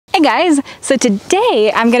guys, so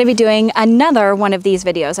today I'm going to be doing another one of these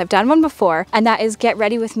videos. I've done one before, and that is get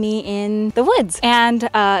ready with me in the woods. And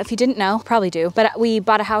if you didn't know, probably do, but we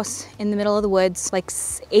bought a house in the middle of the woods like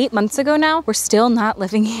 8 months ago now. We're still not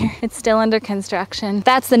living here. It's still under construction.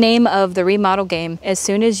 That's the name of the remodel game. As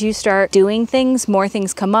soon as you start doing things, more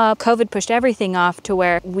things come up. COVID pushed everything off to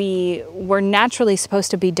where we were naturally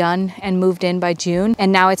supposed to be done and moved in by June,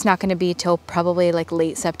 and now it's not going to be till probably like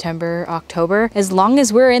late September, October. As long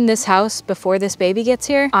as we're in this house before this baby gets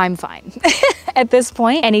here, I'm fine. At this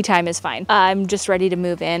point, any time is fine. I'm just ready to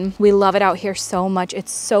move in. We love it out here so much.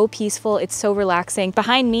 It's so peaceful. It's so relaxing.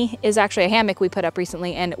 Behind me is actually a hammock we put up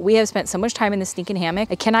recently, and we have spent so much time in this stinking hammock.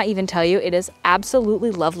 I cannot even tell you. It is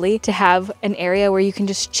absolutely lovely to have an area where you can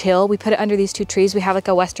just chill. We put it under these two trees. We have like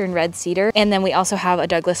a Western red cedar, and then we also have a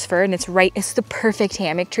Douglas fir, and it's the perfect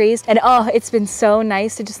hammock trees. And oh, it's been so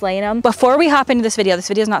nice to just lay in them. Before we hop into this video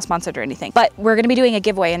is not sponsored or anything, but we're gonna be doing a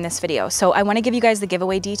giveaway in this video. So I wanna give you guys the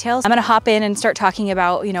giveaway details. I'm gonna hop in and start talking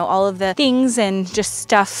about, you know, all of the things and just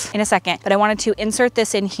stuff in a second, but I wanted to insert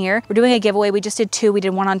this in here. We're doing a giveaway. We just did two. We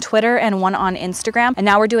did one on Twitter and one on Instagram, and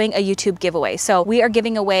now we're doing a YouTube giveaway. So we are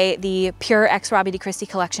giving away the Pure X Rawbeautykristi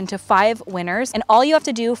collection to 5 winners, and all you have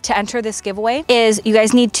to do to enter this giveaway is you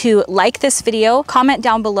guys need to like this video, comment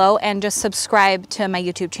down below, and just subscribe to my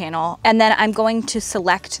YouTube channel. And then I'm going to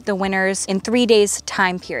select the winners in 3 days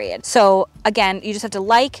time period. So again, you just have to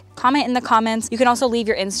like, comment in the comments. You can also leave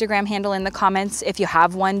your Instagram handle in the comments if you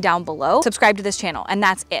have one down below. Subscribe to this channel, and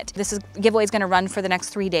that's it. This giveaway is going to run for the next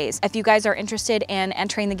 3 days. If you guys are interested in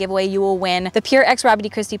entering the giveaway, you will win the Pure X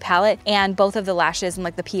Rawbeautykristi palette and both of the lashes and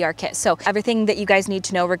like the PR kit. So everything that you guys need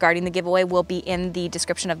to know regarding the giveaway will be in the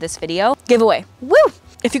description of this video. Giveaway. Woo!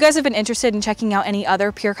 If you guys have been interested in checking out any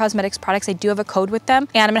other Pure Cosmetics products, I do have a code with them,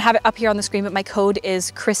 and I'm gonna have it up here on the screen, but my code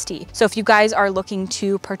is Kristi. So if you guys are looking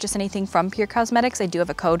to purchase anything from Pure Cosmetics, I do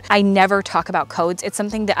have a code. I never talk about codes. It's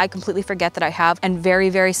something that I completely forget that I have and very,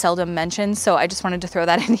 very seldom mention. So I just wanted to throw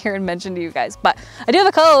that in here and mention to you guys. But I do have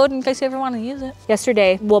a code in case you ever want to use it.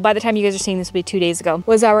 Yesterday, well, by the time you guys are seeing this, will be 2 days ago,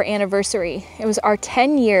 was our anniversary. It was our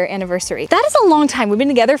 10-year anniversary. That is a long time. We've been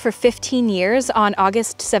together for 15 years on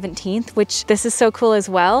August 17th, which this is so cool as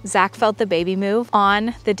well. Zach felt the baby move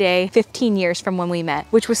on the day 15 years from when we met,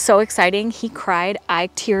 which was so exciting. He cried. I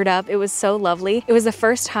teared up. It was so lovely. It was the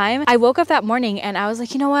first time. I woke up that morning and I was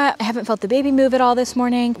like, you know what? I haven't felt the baby move at all this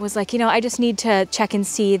morning. I was like, you know, I just need to check and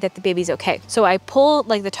see that the baby's okay. So I pull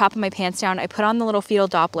like the top of my pants down. I put on the little fetal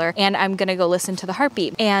Doppler, and I'm gonna go listen to the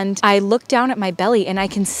heartbeat. And I look down at my belly and I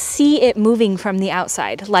can see it moving from the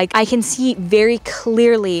outside. Like I can see very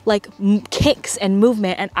clearly like kicks and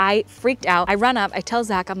movement, and I freaked out. I run up, I tell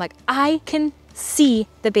Zach, I'm like, I can see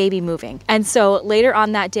the baby moving. And so later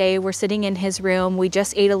on that day, we're sitting in his room. We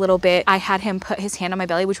just ate a little bit. I had him put his hand on my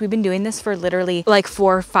belly, which we've been doing this for literally like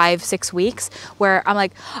 4, 5, 6 weeks, where I'm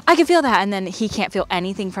like, I can feel that. And then he can't feel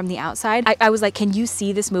anything from the outside. I was like, can you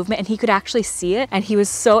see this movement? And he could actually see it. And he was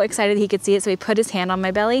so excited he could see it. So he put his hand on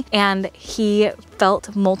my belly and he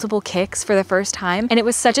felt multiple kicks for the first time. And it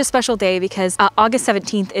was such a special day because August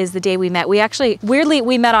 17th is the day we met. We actually, weirdly,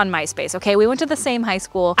 we met on MySpace, okay? We went to the same high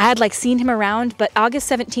school. I had like seen him around, but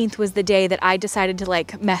August 17th was the day that I decided to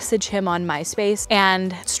like message him on MySpace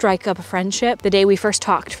and strike up a friendship, the day we first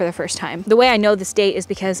talked for the first time. The way I know this date is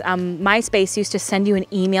because MySpace used to send you an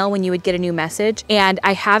email when you would get a new message, and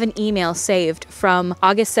I have an email saved from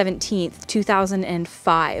August 17th,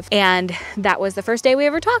 2005, and that was the first day we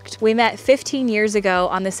ever talked. We met 15 years ago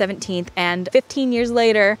on the 17th, and 15 years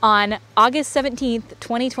later on August 17th,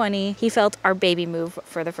 2020, he felt our baby move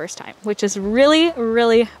for the first time, which is really,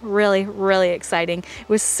 really, really, really exciting. It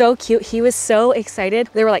was so cute. He was so excited.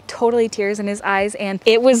 There were like totally tears in his eyes, and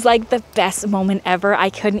it was like the best moment ever. I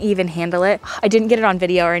couldn't even handle it. I didn't get it on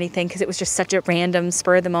video or anything because it was just such a random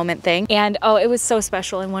spur of the moment thing. And oh, it was so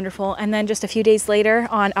special and wonderful. And then just a few days later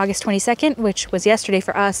on August 22nd, which was yesterday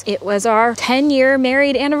for us, it was our 10-year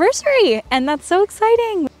married anniversary. And that's so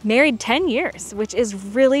exciting. Married 10 years, which is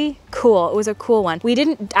really cool. It was a cool one. We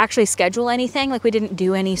didn't actually schedule anything. Like we didn't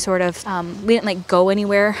do any sort of, we didn't like go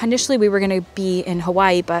anywhere. Initially we were gonna be in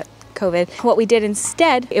Hawaii, but COVID. What we did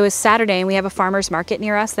instead, it was Saturday, and we have a farmer's market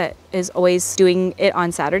near us that is always doing it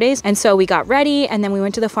on Saturdays. And so we got ready and then we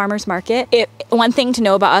went to the farmer's market. One thing to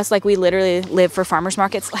know about us, like we literally live for farmer's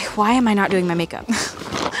markets. Like, why am I not doing my makeup?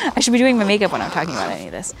 I should be doing my makeup when I'm talking about any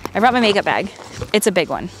of this. I brought my makeup bag. It's a big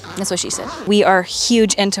one. That's what she said. We are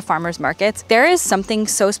huge into farmers markets. There is something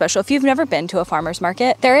so special. If you've never been to a farmers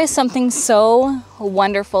market, there is something so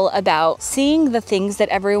wonderful about seeing the things that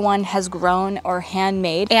everyone has grown or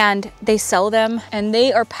handmade, and they sell them, and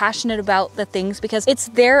they are passionate about the things because it's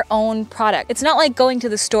their own product. It's not like going to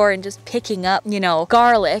the store and just picking up, you know,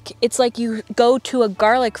 garlic. It's like you go to a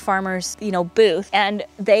garlic farmer's, you know, booth, and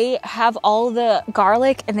they have all the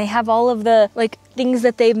garlic and they have all of the like things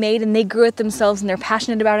that they've made, and they grew it themselves, and they're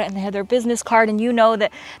passionate about it, and they have their business card, and you know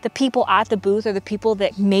that the people at the booth are the people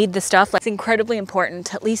that made the stuff. Like, it's incredibly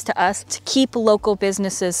important, at least to us, to keep local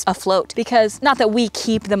businesses afloat, because not that we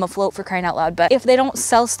keep them afloat, for crying out loud, but if they don't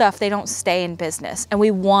sell stuff, they don't stay in business, and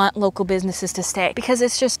we want local businesses to stay, because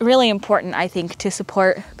it's just really important, I think, to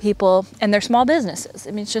support people and their small businesses.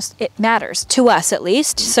 I mean, it's just, it matters to us, at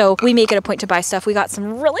least. So we make it a point to buy stuff. We got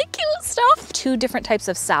some really cute stuff, 2 different types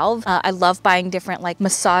of salve. I love buying different like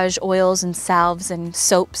massage oils and salves and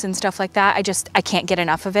soaps and stuff like that. I can't get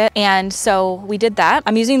enough of it. And so we did that.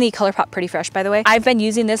 I'm using the ColourPop Pretty Fresh, by the way. I've been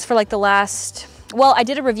using this for like the last, well, I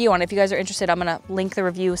did a review on it. If you guys are interested, I'm gonna link the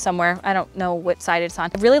review somewhere. I don't know what side it's on.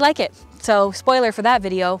 I really like it. So spoiler for that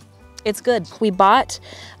video, it's good. We bought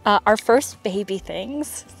our first baby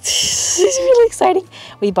things. It's really exciting.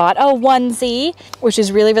 We bought a onesie, which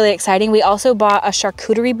is really, really exciting. We also bought a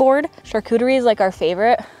charcuterie board. Charcuterie is like our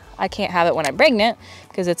favorite. I can't have it when I'm pregnant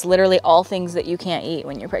because it's literally all things that you can't eat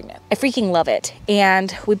when you're pregnant. I freaking love it.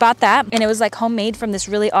 And we bought that, and it was like homemade from this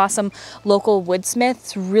really awesome local woodsmith.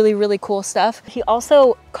 It's really, really cool stuff. He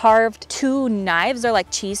also carved 2 knives. They're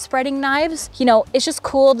like cheese spreading knives. You know, it's just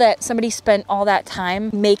cool that somebody spent all that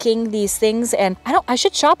time making these things. And I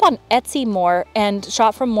should shop on Etsy more and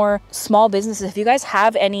shop from more small businesses. If you guys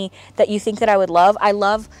have any that you think that I would love, I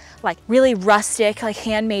love like really rustic, like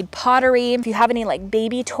handmade pottery. If you have any like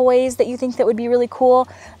baby toys that you think that would be really cool,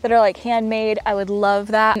 that are like handmade, I would love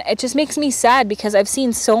that. And it just makes me sad because I've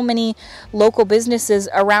seen so many local businesses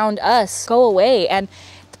around us go away, and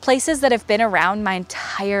the places that have been around my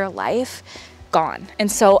entire life, gone.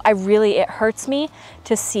 And so it hurts me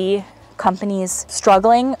to see companies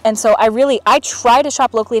struggling. And so I try to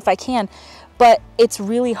shop locally if I can, but it's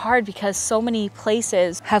really hard because so many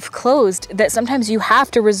places have closed that sometimes you have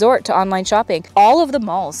to resort to online shopping. All of the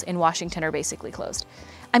malls in Washington are basically closed.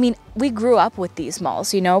 I mean, we grew up with these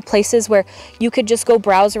malls, you know, places where you could just go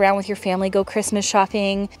browse around with your family, go Christmas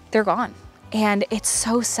shopping. They're gone. And it's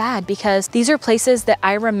so sad because these are places that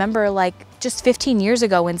I remember like just 15 years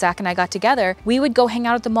ago when Zach and I got together. We would go hang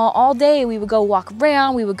out at the mall all day. We would go walk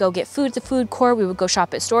around. We would go get food at the food court. We would go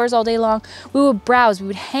shop at stores all day long. We would browse. We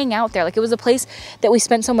would hang out there. Like, it was a place that we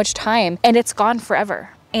spent so much time, and it's gone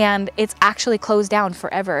forever. And it's actually closed down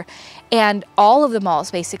forever. And all of the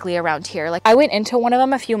malls basically around here, like I went into one of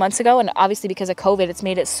them a few months ago, and obviously because of COVID, it's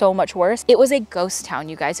made it so much worse. It was a ghost town,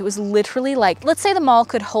 you guys. It was literally like, let's say the mall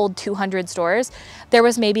could hold 200 stores. There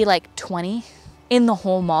was maybe like 20 in the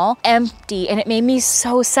whole mall, empty. And it made me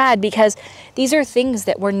so sad because these are things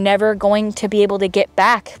that we're never going to be able to get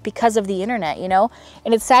back because of the internet, you know?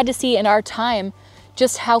 And it's sad to see in our time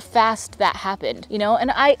just how fast that happened, you know?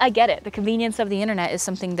 And I get it. The convenience of the internet is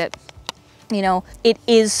something that, you know, it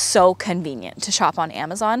is so convenient to shop on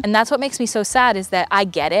Amazon. And that's what makes me so sad, is that I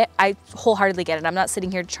get it. I wholeheartedly get it. I'm not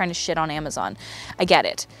sitting here trying to shit on Amazon. I get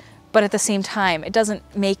it. But at the same time, it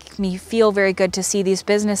doesn't make me feel very good to see these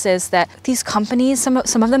businesses, that these companies, some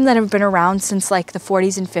of them that have been around since like the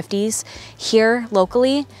 40s and 50s here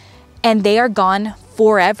locally, and they are gone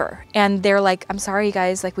forever. And they're like, I'm sorry, you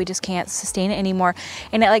guys, like we just can't sustain it anymore.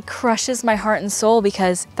 And it like crushes my heart and soul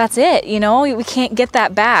because that's it, you know, we can't get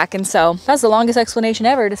that back. And so that's the longest explanation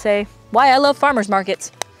ever to say why I love farmers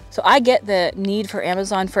markets. So I get the need for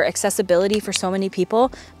Amazon for accessibility for so many people,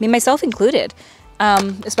 me myself included.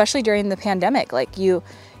 Especially during the pandemic, like you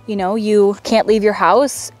know, you can't leave your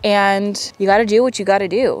house and you got to do what you got to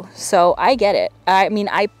do. So I get it. I mean,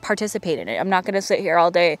 I participate in it. I'm not going to sit here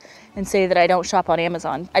all day and say that I don't shop on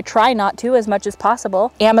Amazon. I try not to as much as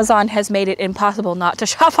possible. Amazon has made it impossible not to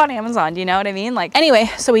shop on Amazon. Do you know what I mean? Like, anyway,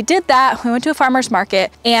 so we did that. We went to a farmer's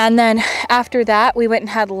market, and then after that, we went and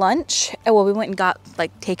had lunch. Well, we went and got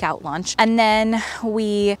like takeout lunch, and then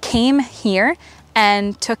we came here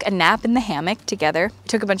and took a nap in the hammock together. We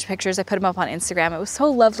took a bunch of pictures. I put them up on Instagram. It was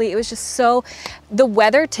so lovely. It was just so, the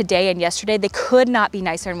weather today and yesterday, they could not be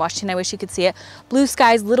nicer in Washington. I wish you could see it. Blue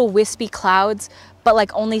skies, little wispy clouds, but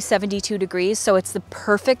like only 72 degrees. So it's the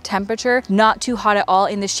perfect temperature, not too hot at all.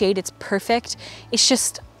 In the shade, it's perfect. It's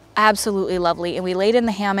just, absolutely lovely. And we laid in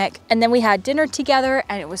the hammock and then we had dinner together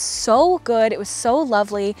and it was so good. It was so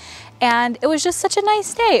lovely. And it was just such a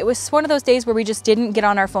nice day. It was one of those days where we just didn't get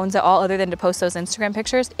on our phones at all other than to post those Instagram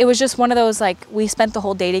pictures. It was just one of those, like, we spent the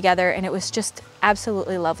whole day together and it was just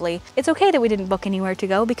absolutely lovely. It's okay that we didn't book anywhere to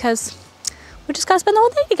go because we just got to spend the whole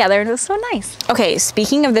day together and it was so nice. Okay,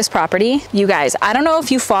 speaking of this property, you guys, I don't know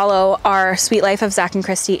if you follow our Sweet Life of Zach and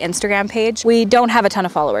Kristi Instagram page. We don't have a ton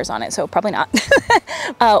of followers on it, so probably not.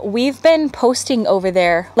 We've been posting over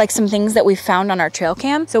there like some things that we found on our trail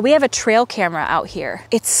cam. So we have a trail camera out here.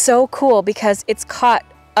 It's so cool because it's caught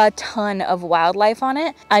a ton of wildlife on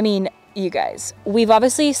it. I mean, you guys, we've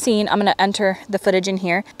obviously seen, I'm gonna enter the footage in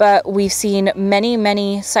here, but we've seen many,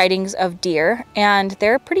 many sightings of deer and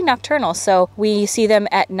they're pretty nocturnal. So we see them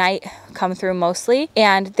at night come through mostly.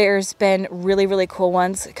 And there's been really, really cool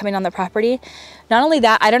ones coming on the property. Not only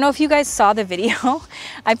that, I don't know if you guys saw the video.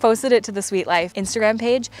 I posted it to the Sweet Life Instagram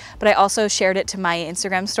page, but I also shared it to my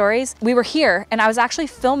Instagram stories. We were here and I was actually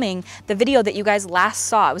filming the video that you guys last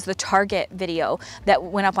saw. It was the Target video that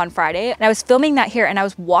went up on Friday. And I was filming that here and I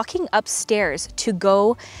was walking upstairs to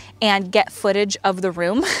go and get footage of the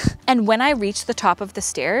room. And when I reached the top of the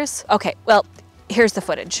stairs, okay, well, here's the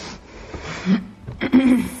footage.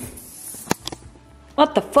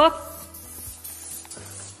 What the fuck?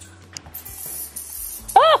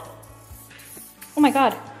 Oh! Oh my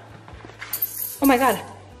God. Oh my God.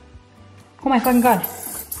 Oh my fucking God.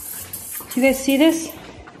 Do you guys see this?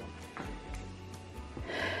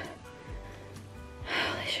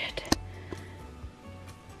 Holy shit.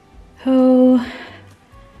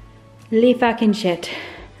 Holy fucking shit.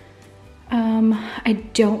 I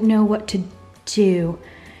don't know what to do.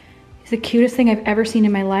 It's the cutest thing I've ever seen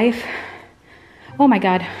in my life. Oh my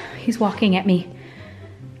God, he's walking at me.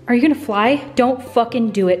 Are you gonna fly? Don't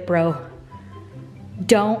fucking do it, bro.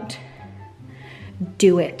 Don't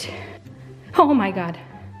do it. Oh my God.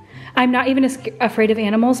 I'm not even afraid of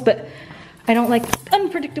animals, but I don't like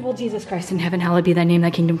unpredictable. Jesus Christ in heaven, hallowed be thy name,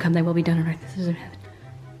 thy kingdom come, thy will be done on earth as it is in heaven.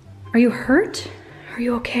 Are you hurt? Are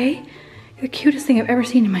you okay? You're the cutest thing I've ever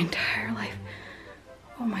seen in my entire life.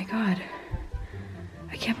 Oh my God.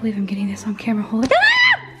 I can't believe I'm getting this on camera. Hold it.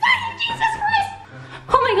 Ah! Jesus Christ!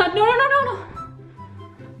 Oh my God, no, no, no, no, no.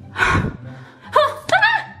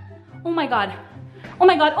 Oh my God. Oh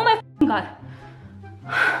my God, oh my God.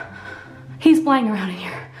 He's flying around in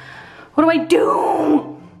here. What do I do?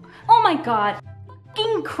 Oh my God.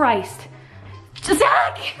 Fucking Christ.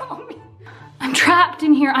 Zach, help me. I'm trapped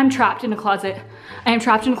in here. I'm trapped in a closet. I am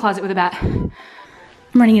trapped in a closet with a bat. I'm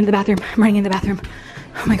running into the bathroom. I'm running into the bathroom.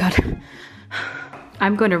 Oh my God.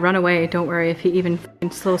 I'm going to run away. Don't worry if he even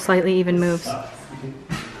so slightly even moves.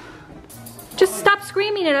 Just stop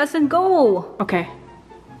screaming at us and go. Okay.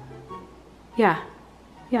 Yeah.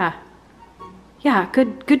 Yeah. Yeah,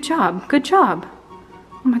 good job. Good job.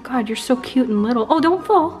 Oh my God, you're so cute and little. Oh, don't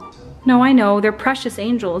fall. No, I know. They're precious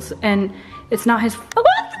angels and it's not his. Oh,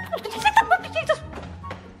 Jesus.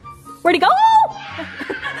 Where'd he go?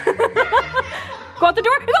 Go out the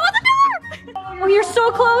door. Go out the door. Oh, you're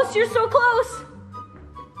so close. You're so close.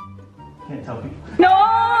 Can't tell me. No!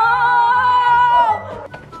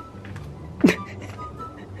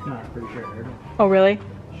 No, I'm pretty sure I heard it. Oh, really?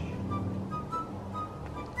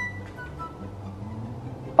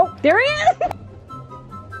 Oh, there he is!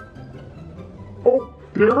 Oh,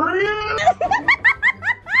 there he is!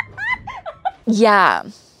 Yeah.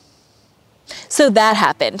 So that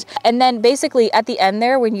happened. And then basically at the end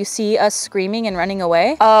there, when you see us screaming and running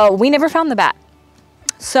away, we never found the bat.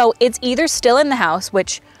 So it's either still in the house,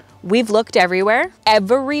 which we've looked everywhere, and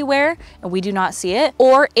we do not see it,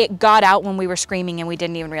 or it got out when we were screaming and we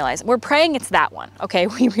didn't even realize it. We're praying it's that one, okay?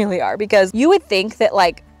 We really are, because you would think that,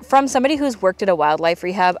 like, from somebody who's worked at a wildlife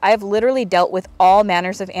rehab, I have literally dealt with all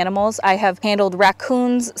manners of animals. I have handled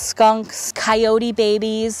raccoons, skunks, coyote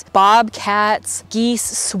babies, bobcats, geese,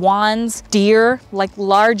 swans, deer, like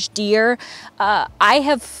large deer.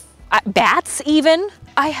 Bats even.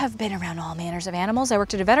 I have been around all manners of animals. I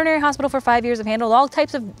worked at a veterinary hospital for 5 years. I've handled all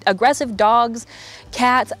types of aggressive dogs,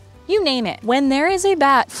 cats, you name it. When there is a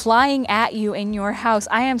bat flying at you in your house,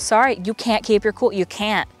 I am sorry, you can't keep your cool. You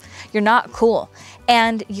can't. You're not cool.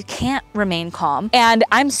 And you can't remain calm. And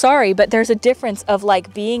I'm sorry, but there's a difference of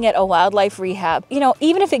like being at a wildlife rehab. You know,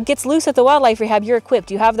 even if it gets loose at the wildlife rehab, you're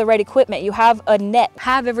equipped. You have the right equipment. You have a net,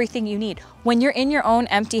 have everything you need. When you're in your own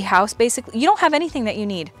empty house, basically, you don't have anything that you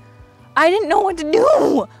need. I didn't know what to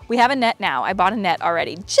do. We have a net now. I bought a net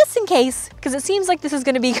already, just in case, because it seems like this is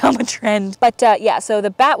gonna become a trend. But yeah, so the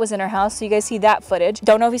bat was in our house, so you guys see that footage.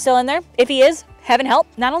 Don't know if he's still in there. If he is, heaven help.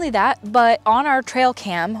 Not only that, but on our trail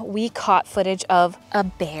cam, we caught footage of a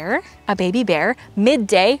bear, a baby bear,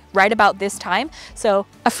 midday, right about this time. So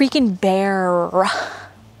a freaking bear,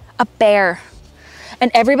 a bear. And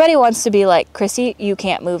everybody wants to be like, Kristi, you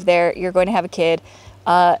can't move there. You're going to have a kid.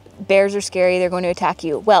 Bears are scary. They're going to attack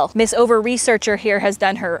you. Well, Miss Over-Researcher here has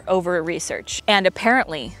done her over-research. And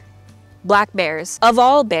apparently, black bears, of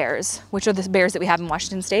all bears, which are the bears that we have in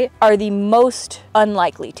Washington State, are the most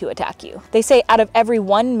unlikely to attack you. They say out of every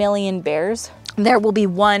 1 million bears, there will be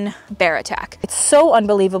one bear attack. It's so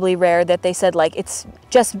unbelievably rare that they said like, it's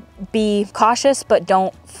just be cautious, but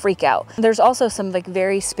don't freak out. There's also some like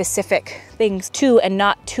very specific things to and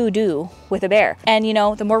not to do with a bear. And you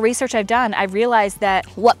know, the more research I've done, I've realized that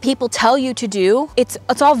what people tell you to do, it's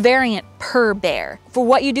all variant per bear. For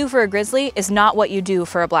what you do for a grizzly is not what you do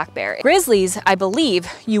for a black bear. Grizzlies, I believe,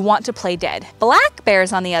 you want to play dead. Black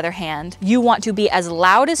bears, on the other hand, you want to be as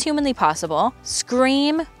loud as humanly possible,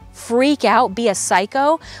 scream, freak out, be a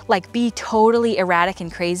psycho, like be totally erratic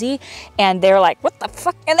and crazy, and they're like, what the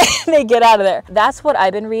fuck? And then they get out of there. That's what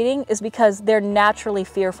I've been reading, is because they're naturally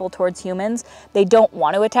fearful towards humans. They don't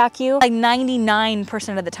want to attack you. Like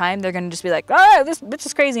 99% of the time, they're gonna just be like, oh, this bitch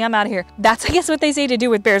is crazy, I'm out of here. That's, I guess, what they say to do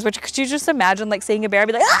with bears, which could you just imagine like seeing a bear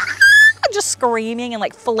be like, ah! Just screaming and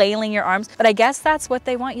like flailing your arms. But I guess that's what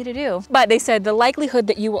they want you to do. But they said the likelihood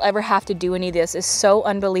that you will ever have to do any of this is so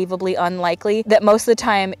unbelievably unlikely that most of the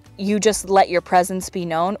time you just let your presence be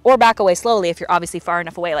known, or back away slowly if you're obviously far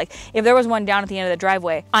enough away. Like if there was one down at the end of the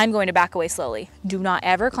driveway, I'm going to back away slowly. Do not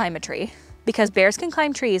ever climb a tree, because bears can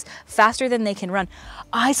climb trees faster than they can run.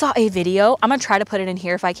 I saw a video, I'm gonna try to put it in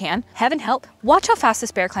here if I can. Heaven help, watch how fast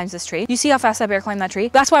this bear climbs this tree. You see how fast that bear climbed that tree?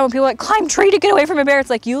 That's why when people are like, climb tree to get away from a bear, it's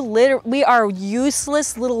like, we are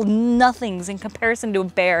useless little nothings in comparison to a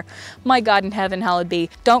bear. My God in heaven, hallowed be.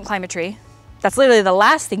 Don't climb a tree. That's literally the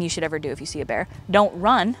last thing you should ever do if you see a bear. Don't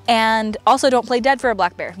run, and also don't play dead for a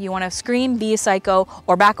black bear. You wanna scream, be a psycho,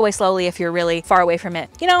 or back away slowly if you're really far away from it.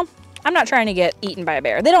 You know, I'm not trying to get eaten by a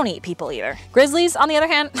bear. They don't eat people either. Grizzlies, on the other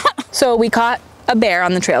hand, so we caught a bear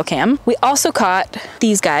on the trail cam. We also caught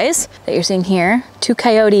these guys that you're seeing here, 2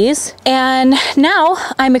 coyotes. And now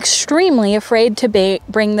I'm extremely afraid to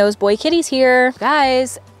bring those boy kitties here.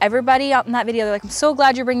 Guys, everybody out in that video, they're like, I'm so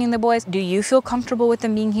glad you're bringing the boys. Do you feel comfortable with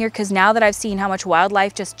them being here? Because now that I've seen how much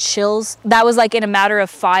wildlife just chills, that was like in a matter of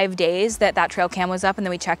 5 days that trail cam was up, and then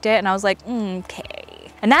we checked it and I was like, okay.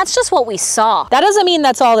 And that's just what we saw. That doesn't mean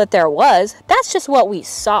that's all that there was. That's just what we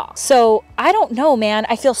saw. So I don't know, man.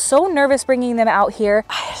 I feel so nervous bringing them out here.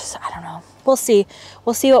 I don't know. We'll see.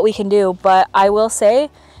 We'll see what we can do. But I will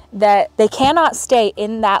say that they cannot stay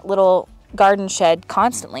in that little garden shed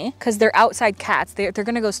constantly, because they're outside cats. They're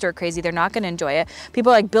gonna go stir crazy. They're not gonna enjoy it.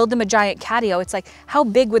 People like, build them a giant catio. It's like, how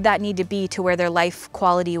big would that need to be to where their life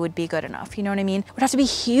quality would be good enough? You know what I mean? It would have to be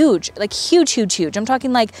huge, like huge, huge, huge. I'm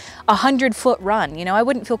talking like 100-foot run. You know, I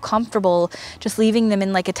wouldn't feel comfortable just leaving them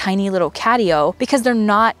in like a tiny little catio, because they're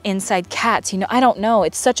not inside cats. You know, I don't know.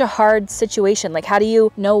 It's such a hard situation. Like, how do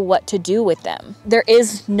you know what to do with them? There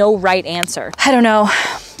is no right answer. I don't know.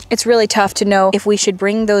 It's really tough to know if we should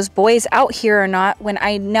bring those boys out here or not, when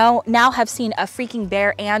I now have seen a freaking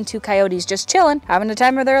bear and 2 coyotes just chilling, having the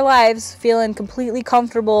time of their lives, feeling completely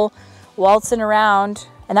comfortable, waltzing around.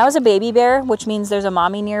 And that was a baby bear, which means there's a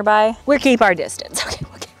mommy nearby. We'll keep our distance. Okay,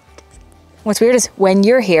 we'll keep our distance. What's weird is when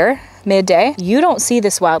you're here midday, you don't see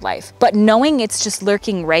this wildlife, but knowing it's just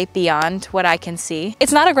lurking right beyond what I can see,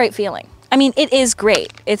 it's not a great feeling. I mean, it is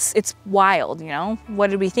great. It's wild, you know? What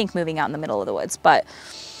did we think moving out in the middle of the woods? But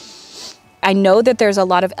I know that there's a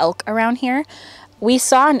lot of elk around here. We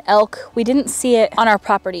saw an elk, we didn't see it on our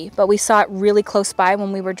property, but we saw it really close by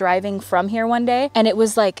when we were driving from here one day. And it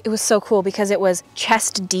was like, it was so cool because it was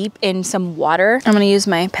chest deep in some water. I'm gonna use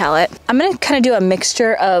my palette. I'm gonna kind of do a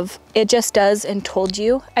mixture of It Just Does and Told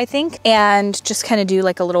You, I think, and just kind of do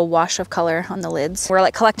like a little wash of color on the lids. We're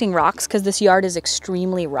like collecting rocks because this yard is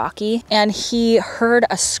extremely rocky. And he heard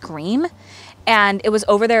a scream, and it was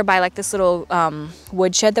over there by like this little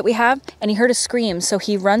woodshed that we have, and he heard a scream, so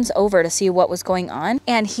he runs over to see what was going on.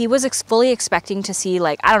 And he was fully expecting to see,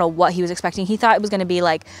 like, I don't know what he was expecting. He thought it was going to be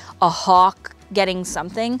like a hawk getting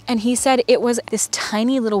something, and he said it was this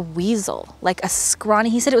tiny little weasel, like a scrawny,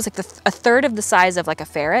 he said it was like a third of the size of like a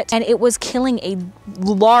ferret, and it was killing a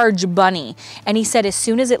large bunny. And he said as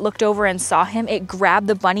soon as it looked over and saw him, it grabbed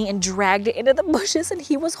the bunny and dragged it into the bushes, and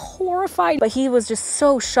he was horrified. But he was just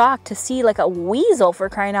so shocked to see like a weasel, for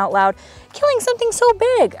crying out loud, killing something so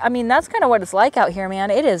big. I mean, that's kind of what it's like out here, man.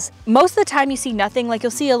 It is. Most of the time you see nothing. Like,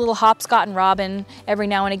 you'll see a little hopscotch and robin every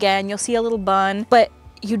now and again. You'll see a little bun, but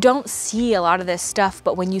you don't see a lot of this stuff.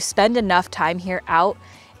 But when you spend enough time here out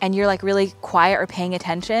and you're like really quiet or paying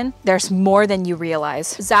attention, there's more than you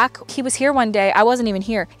realize. Zach, he was here one day. I wasn't even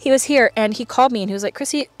here. He was here and he called me and he was like,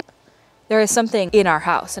 Kristi, there is something in our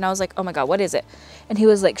house. And I was like, oh my God, what is it? And he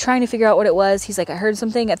was like trying to figure out what it was. He's like, I heard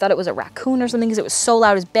something. I thought it was a raccoon or something because it was so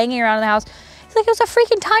loud. It was banging around in the house. He's like, it was a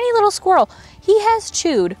freaking tiny little squirrel. He has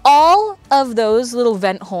chewed all of those little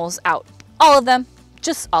vent holes out. All of them.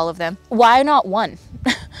 Just all of them. Why not one?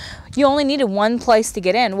 You only needed one place to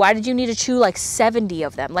get in. Why did you need to chew like 70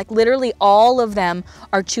 of them? Like literally all of them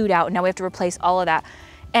are chewed out. Now we have to replace all of that.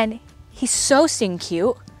 And he's so stinking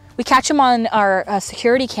cute. We catch him on our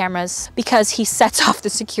security cameras because he sets off the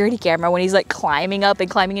security camera when he's like climbing up and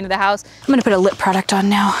climbing into the house. I'm gonna put a lip product on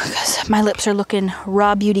now because my lips are looking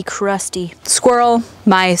Rawbeautykrusty. Squirrel,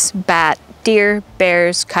 mice, bat, deer,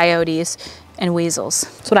 bears, coyotes, and weasels.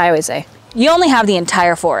 That's what I always say. You only have the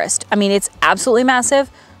entire forest. I mean, it's absolutely massive.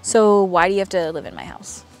 So why do you have to live in my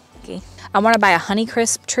house? Okay. I want to buy a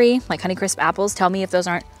Honeycrisp tree, like Honeycrisp apples. Tell me if those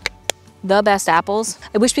aren't the best apples.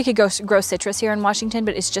 I wish we could grow citrus here in Washington,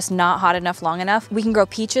 but it's just not hot enough long enough. We can grow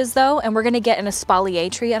peaches though, and we're gonna get an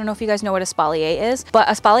espalier tree. I don't know if you guys know what espalier is, but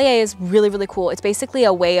espalier is really, really cool. It's basically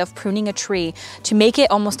a way of pruning a tree to make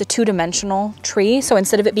it almost a two-dimensional tree. So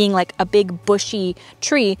instead of it being like a big bushy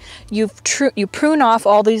tree, you prune off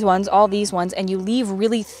all these ones, and you leave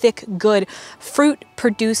really thick, good fruit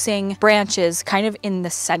producing branches kind of in the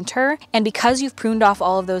center. And because you've pruned off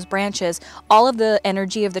all of those branches, all of the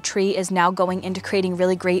energy of the tree is now going into creating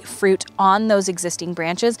really great fruit on those existing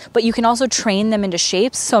branches, but you can also train them into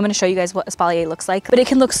shapes. So I'm going to show you guys what espalier looks like, but it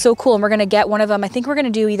can look so cool. And we're going to get one of them. I think we're going to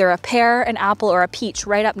do either a pear, an apple, or a peach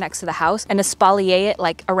right up next to the house and espalier it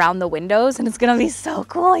like around the windows. And it's going to be so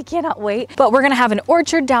cool. I cannot wait. But we're going to have an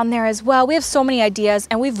orchard down there as well. We have so many ideas,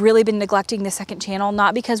 and we've really been neglecting the second channel,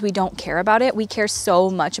 not because we don't care about it. We care so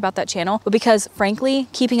much about that channel, but because frankly,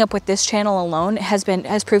 keeping up with this channel alone has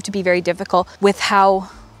proved to be very difficult with how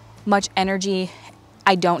much energy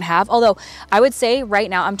I don't have. Although I would say right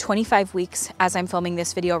now, I'm 25 weeks as I'm filming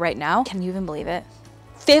this video right now. Can you even believe it?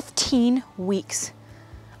 15 weeks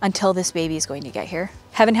until this baby is going to get here.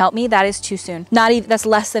 Heaven help me, that is too soon. Not even, that's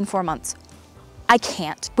less than 4 months. I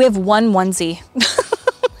can't. We have one onesie.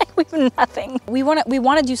 We have nothing. We want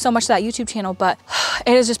to do so much to that YouTube channel, but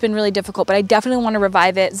it has just been really difficult, but I definitely want to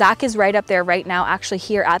revive it. Zach is right up there right now, actually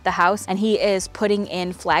here at the house, and he is putting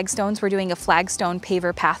in flagstones. We're doing a flagstone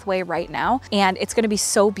paver pathway right now, and it's going to be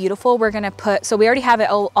so beautiful. We're going to put, so we already have it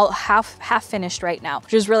all half finished right now,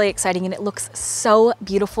 which is really exciting, and it looks so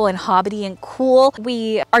beautiful and hobbity and cool.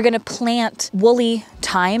 We are going to plant woolly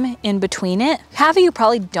thyme in between it. Half of you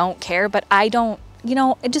probably don't care, but I don't. You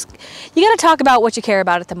know, you gotta talk about what you care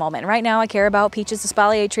about at the moment. Right now, I care about peaches,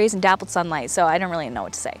 espalier trees, and dappled sunlight, so I don't really know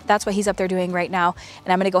what to say. That's what he's up there doing right now,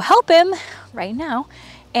 and I'm gonna go help him right now.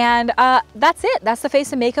 And that's it. That's the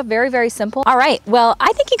face and makeup. Very, very simple. All right. Well,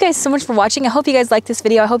 I thank you guys so much for watching. I hope you guys like this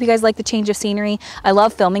video. I hope you guys like the change of scenery. I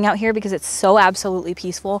love filming out here because it's so absolutely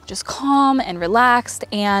peaceful, just calm and relaxed.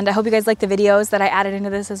 And I hope you guys like the videos that I added into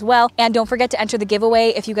this as well. And don't forget to enter the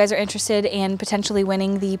giveaway if you guys are interested in potentially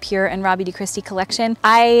winning the Pure and Rawbeautykristi collection.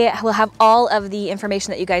 I will have all of the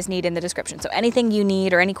information that you guys need in the description. So anything you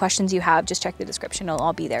need or any questions you have, just check the description. It'll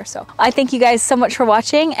all be there. So I thank you guys so much for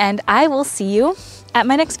watching, and I will see you at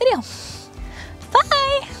my next video. Bye!